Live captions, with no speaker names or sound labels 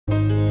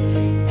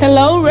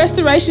Hello,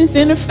 Restoration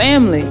Center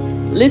family.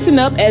 Listen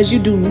up as you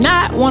do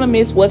not want to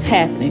miss what's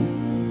happening.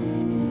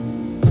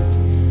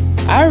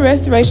 Our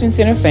Restoration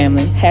Center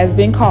family has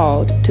been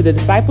called to the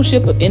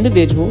discipleship of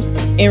individuals,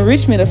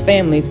 enrichment of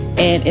families,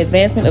 and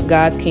advancement of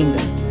God's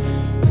kingdom.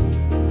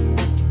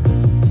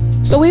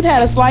 So we've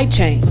had a slight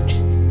change.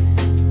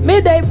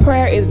 Midday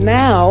prayer is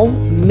now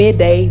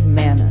Midday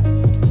Manna.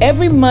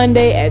 Every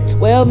Monday at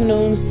 12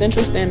 noon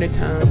Central Standard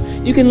Time,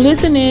 you can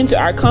listen in to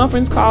our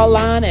conference call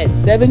line at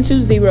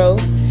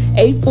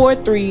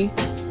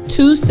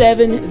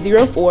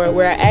 720-843-2704,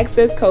 where our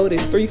access code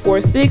is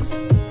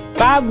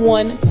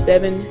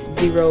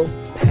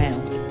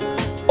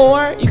 346-5170#.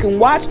 Or you can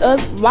watch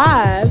us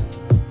live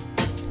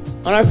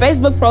on our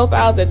Facebook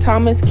profiles at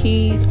Thomas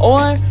Keys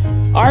or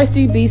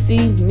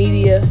RCBC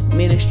Media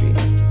Ministry,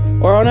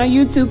 or on our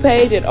YouTube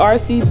page at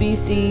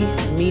RCBC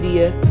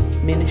Media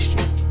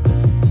Ministry.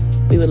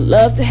 We would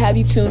love to have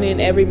you tune in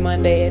every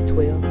Monday at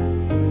 12.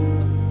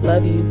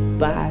 Love you.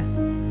 Bye.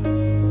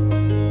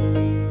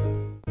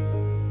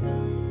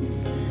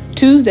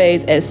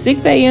 Tuesdays at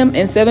 6 a.m.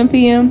 and 7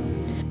 p.m.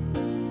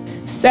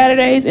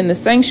 Saturdays in the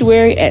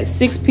sanctuary at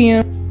 6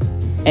 p.m.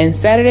 and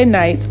Saturday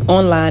nights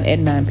online at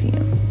 9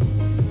 p.m.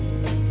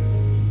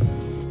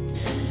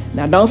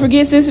 Now don't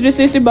forget Sister to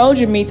Sister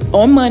Bolger meets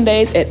on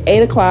Mondays at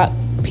 8 o'clock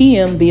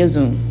p.m. via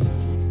Zoom.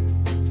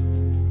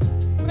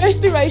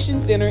 Restoration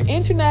Center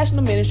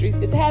International Ministries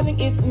is having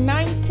its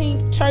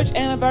 19th church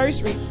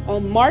anniversary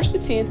on March the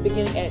 10th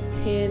beginning at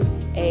 10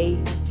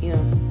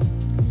 a.m.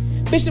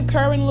 Bishop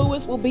Kerwin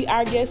Lewis will be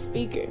our guest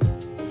speaker.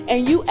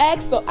 And you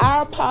asked, so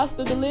our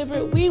apostle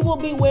delivered. We will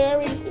be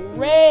wearing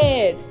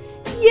red.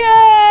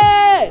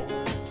 Yeah!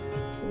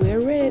 Wear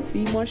red.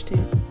 See you March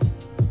 10th.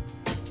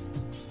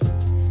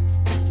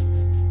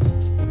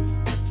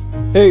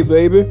 Hey,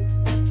 baby.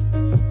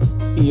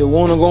 You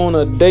want to go on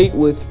a date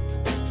with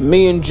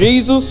me and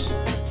Jesus?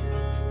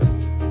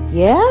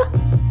 Yeah?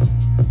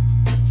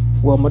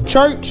 Well, my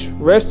church,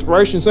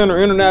 Restoration Center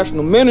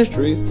International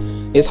Ministries,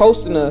 is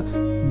hosting a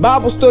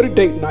Bible study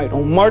date night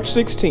on March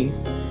 16th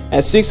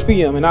at 6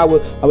 p.m. and I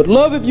would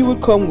love if you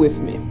would come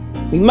with me.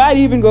 We might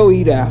even go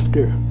eat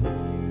after.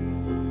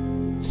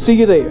 See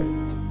you there.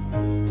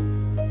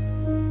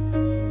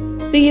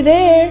 See you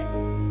there.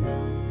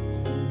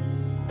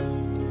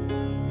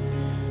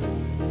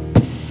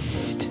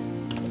 Psst.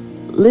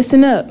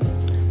 Listen up.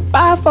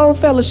 Fivefold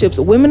Fellowship's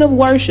Women of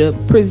Worship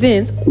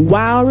presents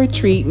Wild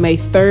Retreat May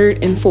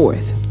 3rd and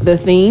 4th. The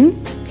theme,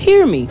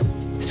 Hear Me.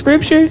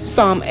 Scripture,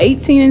 Psalm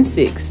 18 and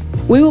 6.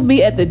 We will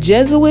be at the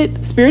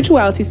Jesuit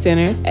Spirituality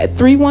Center at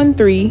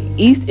 313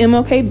 East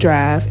MLK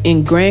Drive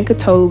in Grand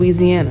Coteau,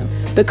 Louisiana.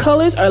 The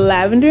colors are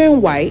lavender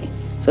and white,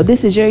 so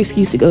this is your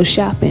excuse to go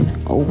shopping.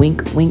 Oh,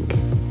 wink, wink.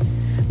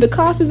 The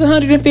cost is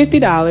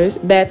 $150.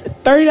 That's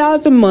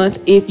 $30 a month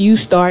if you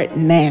start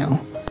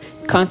now.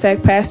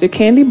 Contact Pastor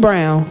Candy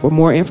Brown for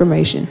more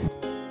information.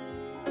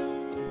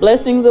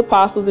 Blessings,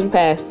 apostles, and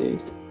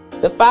pastors.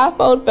 The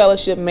Fivefold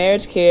Fellowship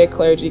Marriage Care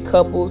Clergy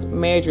Couples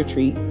Marriage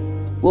Retreat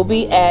will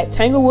be at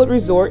Tanglewood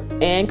Resort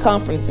and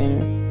Conference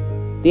Center.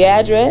 The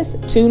address,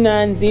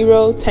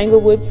 290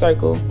 Tanglewood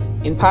Circle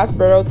in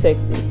Pottsboro,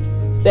 Texas,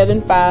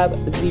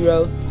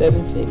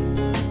 75076.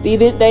 The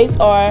event dates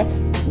are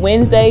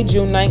Wednesday,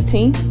 June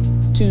 19th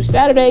to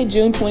Saturday,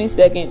 June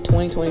 22nd,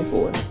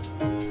 2024.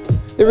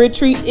 The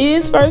retreat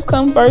is first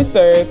come, first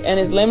served and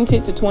is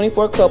limited to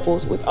 24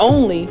 couples with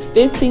only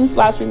 15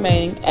 slots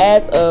remaining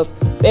as of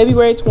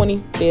February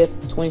 25th,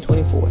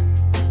 2024.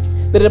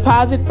 The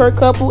deposit per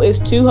couple is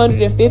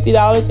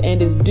 $250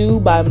 and is due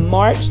by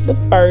March the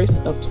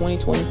 1st of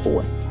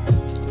 2024.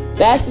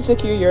 That's to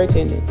secure your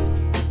attendance.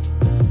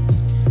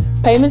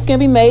 Payments can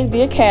be made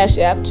via Cash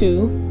App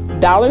to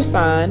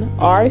 $RCIM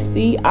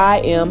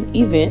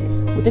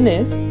Events with an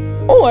S,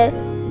 or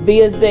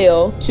via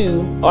Zelle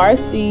to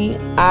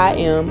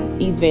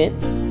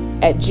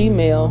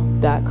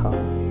rcimevents@gmail.com.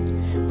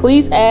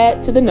 Please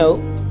add to the note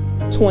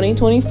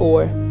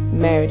 2024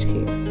 Marriage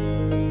Care.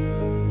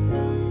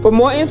 For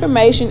more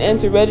information and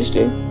to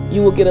register,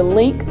 you will get a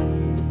link,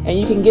 and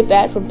you can get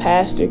that from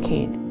Pastor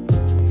Candy.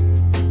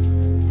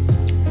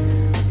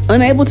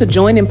 Unable to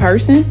join in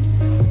person?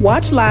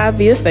 Watch live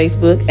via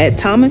Facebook at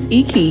Thomas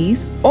E.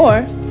 Keys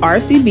or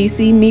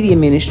RCBC Media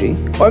Ministry,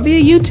 or via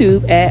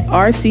YouTube at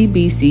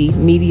RCBC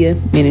Media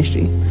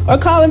Ministry, or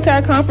call into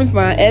our conference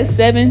line at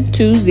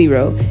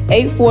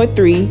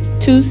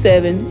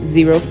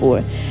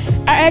 720-843-2704.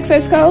 Our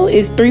access code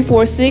is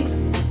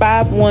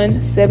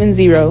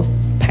 346-5170#.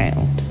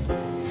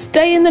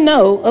 Stay in the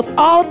know of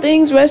all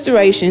things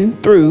restoration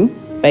through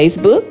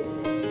Facebook,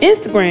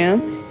 Instagram,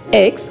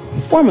 X,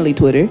 formerly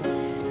Twitter,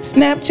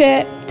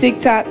 Snapchat,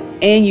 TikTok,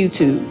 and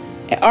YouTube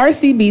at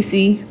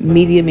RCBC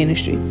Media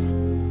Ministry.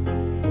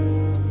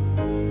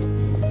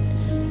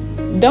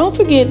 Don't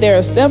forget there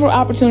are several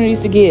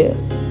opportunities to give.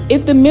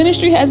 If the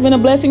ministry has been a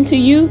blessing to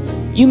you,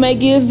 you may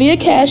give via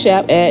Cash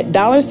App at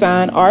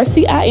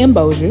 $RCIM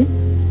Bozier,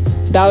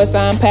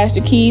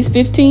 $Pastor Keys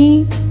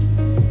 15,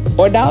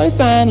 or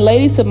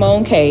 $Lady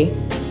Simone K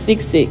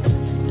 66.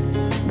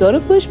 go to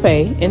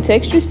PushPay and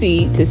text your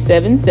seed to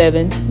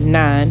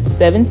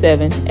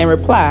 77977 and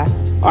reply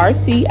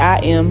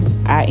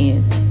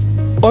RCIMIN.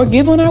 Or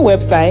give on our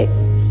website,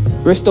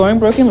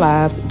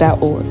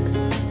 restoringbrokenlives.org.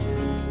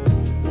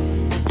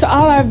 To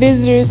all our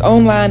visitors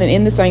online and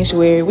in the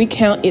sanctuary, we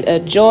count it a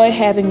joy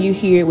having you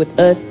here with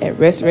us at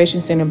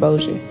Restoration Center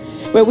Bossier,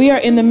 where we are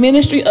in the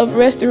ministry of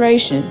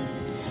restoration.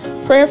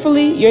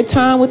 Prayerfully, your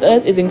time with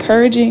us is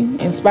encouraging,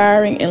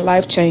 inspiring, and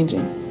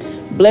life-changing.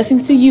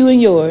 Blessings to you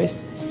and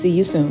yours. See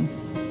you soon.